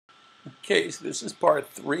Okay, so this is part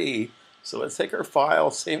 3. So let's take our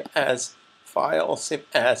file, save as, file, save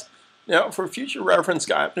as. Now, for future reference,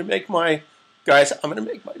 I'm going to make my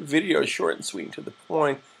video short and sweet and to the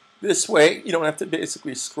point. This way, you don't have to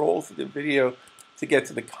basically scroll through the video to get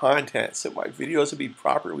to the content. So my videos will be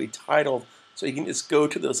properly titled, so you can just go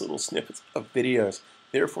to those little snippets of videos.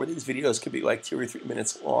 Therefore, these videos could be like 2 or 3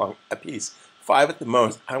 minutes long a piece, 5 at the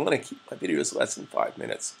most. I want to keep my videos less than 5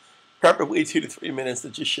 minutes. Preferably 2 to 3 minutes to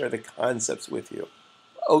just share the concepts with you.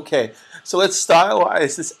 Okay, so let's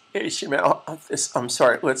stylize this HTML.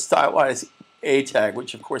 Let's stylize a tag,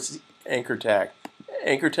 which of course is the anchor tag.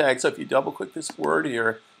 Anchor tag. So if you double click this word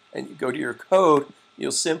here and you go to your code,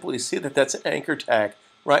 you'll simply see that that's an anchor tag.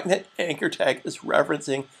 Right, and that anchor tag is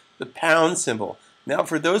referencing the pound symbol. Now,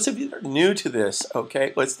 for those of you that are new to this,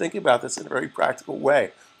 okay, let's think about this in a very practical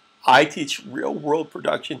way. I teach real-world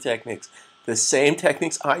production techniques. The same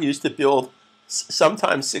techniques I use to build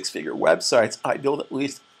sometimes 6-figure websites, I build at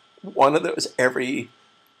least one of those every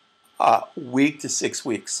week to 6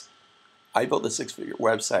 weeks. I build a 6-figure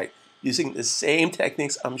website using the same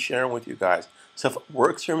techniques I'm sharing with you guys. So if it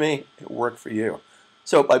works for me, it worked for you.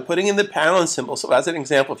 So by putting in the pound symbol, so as an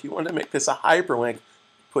example, if you want to make this a hyperlink,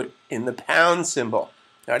 put in the pound symbol.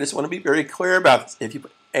 Now I just want to be very clear about this. If you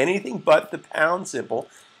put anything but the pound symbol,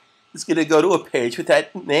 it's going to go to a page with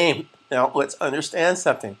that name. Now, let's understand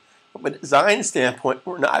something. From a design standpoint,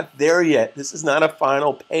 we're not there yet. This is not a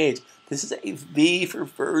final page. This is a V for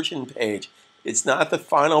version page. It's not the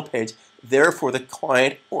final page. Therefore, the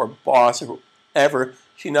client or boss or whoever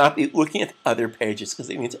should not be looking at other pages because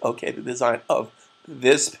they need to okay the design of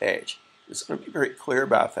this page. Just going to be very clear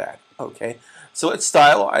about that. Okay, so let's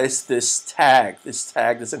stylize this tag. This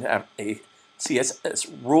tag doesn't have a CSS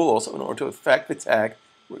rule, so in order to affect the tag,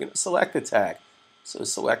 we're going to select the tag. So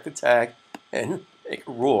select the tag and make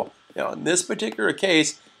a rule. Now in this particular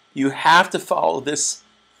case, you have to follow this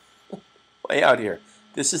layout here.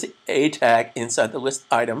 This is a tag inside the list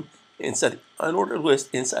item, inside the unordered list,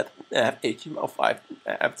 inside the nav HTML5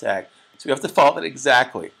 nav tag. So you have to follow that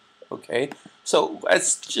exactly. Okay, so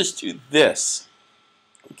let's just do this.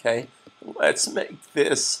 Okay, let's make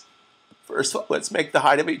this, first of all, let's make the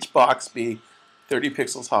height of each box be 30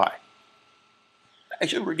 pixels high.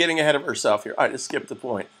 Actually, we're getting ahead of ourselves here. I just skipped the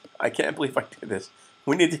point. I can't believe I did this.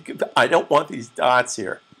 We need to. I don't want these dots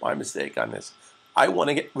here. My mistake on this. I want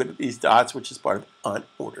to get rid of these dots, which is part of the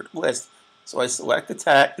unordered list. So I select the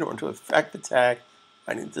tag. In order to affect the tag,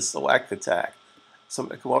 I need to select the tag. So I'm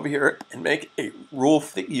going to come over here and make a rule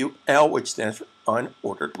for the UL, which stands for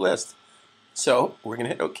unordered list. So we're going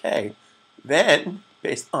to hit OK. Then,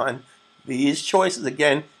 based on these choices,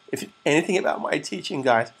 again, if you know anything about my teaching,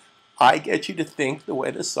 guys, I get you to think the way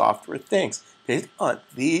the software thinks. Based on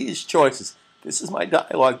these choices, this is my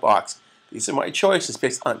dialog box. These are my choices.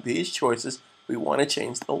 Based on these choices, we want to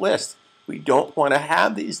change the list. We don't want to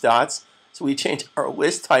have these dots, so we change our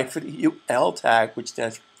list type for the UL tag, which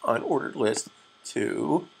stands for unordered list,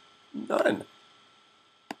 to none.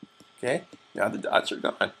 Okay, now the dots are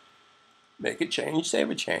gone. Make a change, save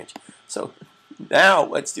a change. So now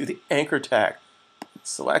let's do the anchor tag.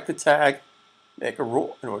 Select the tag. Make a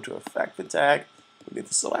rule. In order to affect the tag, we need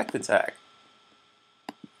to select the tag.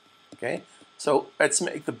 Okay, so let's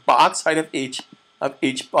make the box height of each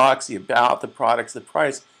box, the about, the products, the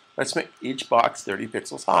price. Let's make each box 30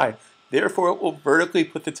 pixels high. Therefore, it will vertically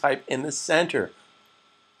put the type in the center,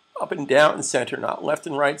 up and down in center, not left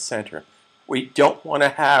and right center. We don't want to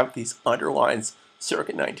have these underlines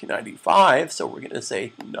circa 1995, so we're going to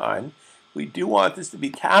say none. We do want this to be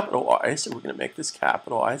capitalized, so we're going to make this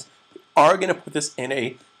capitalized. Are going to put this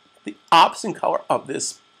in the opposite color of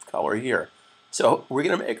this color here. So we're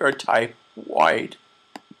going to make our type white.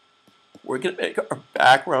 We're going to make our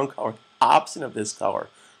background color opposite of this color.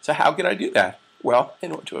 So how can I do that? Well,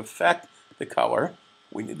 in order to affect the color,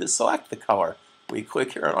 we need to select the color. We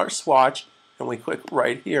click here on our swatch, and we click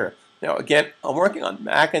right here. Now again, I'm working on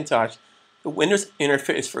Macintosh. The Windows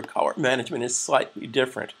interface for color management is slightly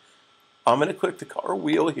different. I'm going to click the color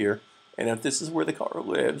wheel here, and if this is where the color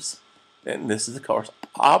lives, then this is the color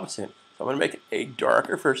opposite. So I'm going to make it a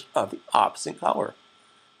darker version of the opposite color.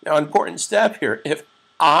 Now, an important step here, if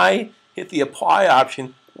I hit the apply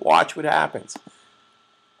option, watch what happens.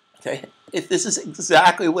 Okay, if this is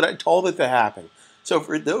exactly what I told it to happen. So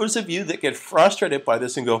for those of you that get frustrated by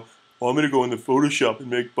this and go, well, I'm going to go into Photoshop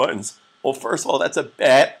and make buttons. Well, first of all, that's a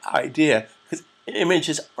bad idea because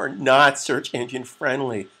images are not search engine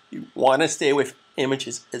friendly. You want to stay away from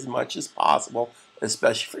images as much as possible,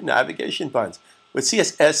 especially for navigation buttons. With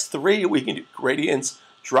CSS3, we can do gradients,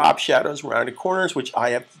 drop shadows, rounded corners, which I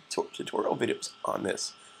have tutorial videos on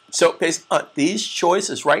this. So based on these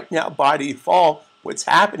choices right now, by default, what's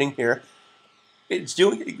happening here, it's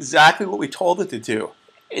doing exactly what we told it to do.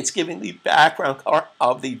 It's giving the background color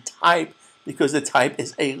of the type because the type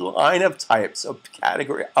is a line of type. So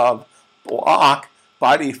category of block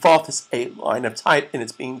by default is a line of type, and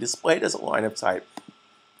it's being displayed as a line of type.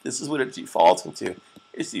 This is what it's defaulting to.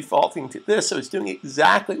 It's defaulting to this, so it's doing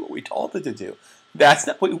exactly what we told it to do. That's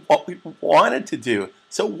not what we wanted to do.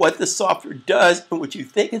 So what the software does and what you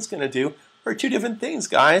think it's going to do are two different things,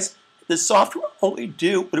 guys. The software only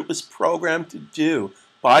do what it was programmed to do.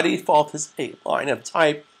 By default, is a line of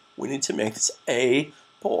type. We need to make this a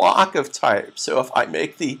block of type. So if I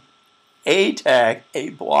make the A tag a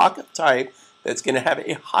block of type, that's going to have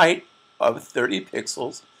a height of 30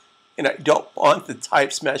 pixels. And I don't want the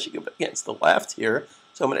type smashing up against the left here.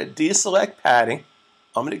 So I'm going to deselect padding.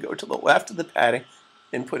 I'm going to go to the left of the padding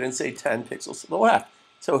and put in, say, 10 pixels to the left.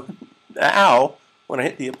 So now, when I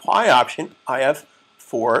hit the apply option, I have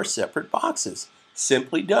 4 separate boxes.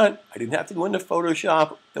 Simply done. I didn't have to go into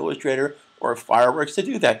Photoshop, Illustrator, or Fireworks to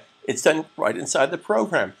do that. It's done right inside the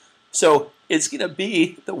program. So it's going to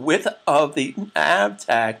be the width of the nav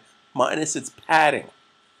tag minus its padding.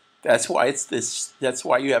 That's why it's this. That's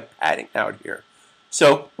why you have padding out here.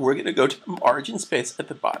 So we're going to go to the margin space at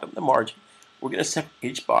the bottom of the margin. We're going to set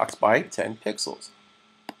each box by 10 pixels.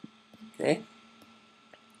 Okay.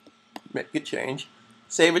 Make a change.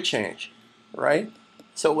 Save a change. Right?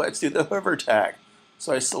 So let's do the hover tag.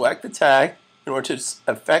 So I select the tag. In order to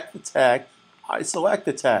affect the tag, I select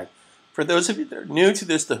the tag. For those of you that are new to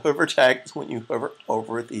this, the hover tag is when you hover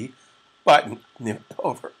over the button,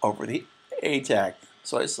 over the A tag.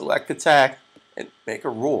 So I select the tag and make a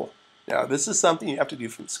rule. Now this is something you have to do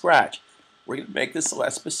from scratch. We're going to make this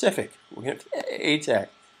less specific. We're going to have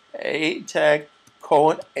A tag,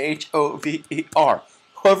 colon, H-O-V-E-R.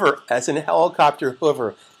 Hover as in helicopter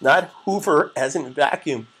hover, not hoover as in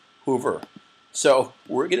vacuum hoover. So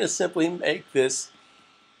we're going to simply make this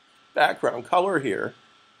background color here.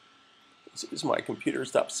 As soon as my computer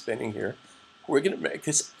stops spinning here, we're going to make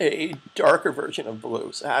this a darker version of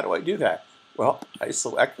blue. So how do I do that? Well, I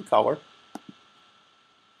select the color,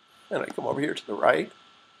 and I come over here to the right,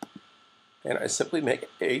 and I simply make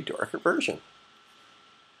a darker version.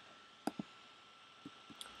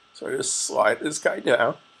 So I just slide this guy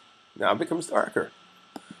down. Now it becomes darker.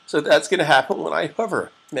 So that's going to happen when I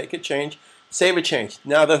hover. Make a change, save a change.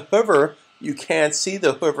 Now the hover, you can't see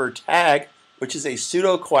the hover tag, which is a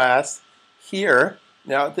pseudo class here.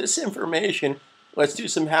 Now this information, let's do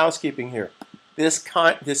some housekeeping here. The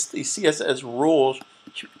CSS rules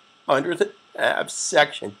under the tab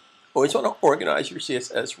section. Always want to organize your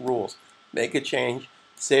CSS rules. Make a change,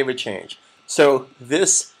 save a change. So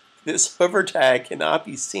this hover tag cannot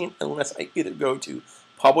be seen unless I either go to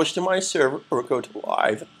publish to my server or go to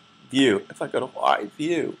live view. If I go to live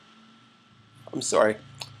view, I'm sorry,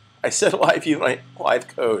 I said live view and live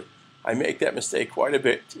code. I make that mistake quite a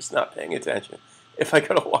bit, just not paying attention. If I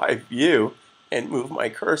go to live view and move my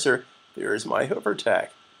cursor, there is my hover tag.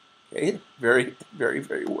 Okay, very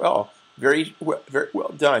well. Very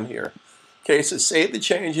well done here. Okay, so save the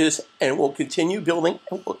changes and we'll continue building.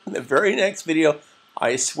 In the very next video,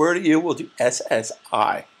 I swear to you, we'll do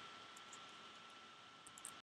SSI.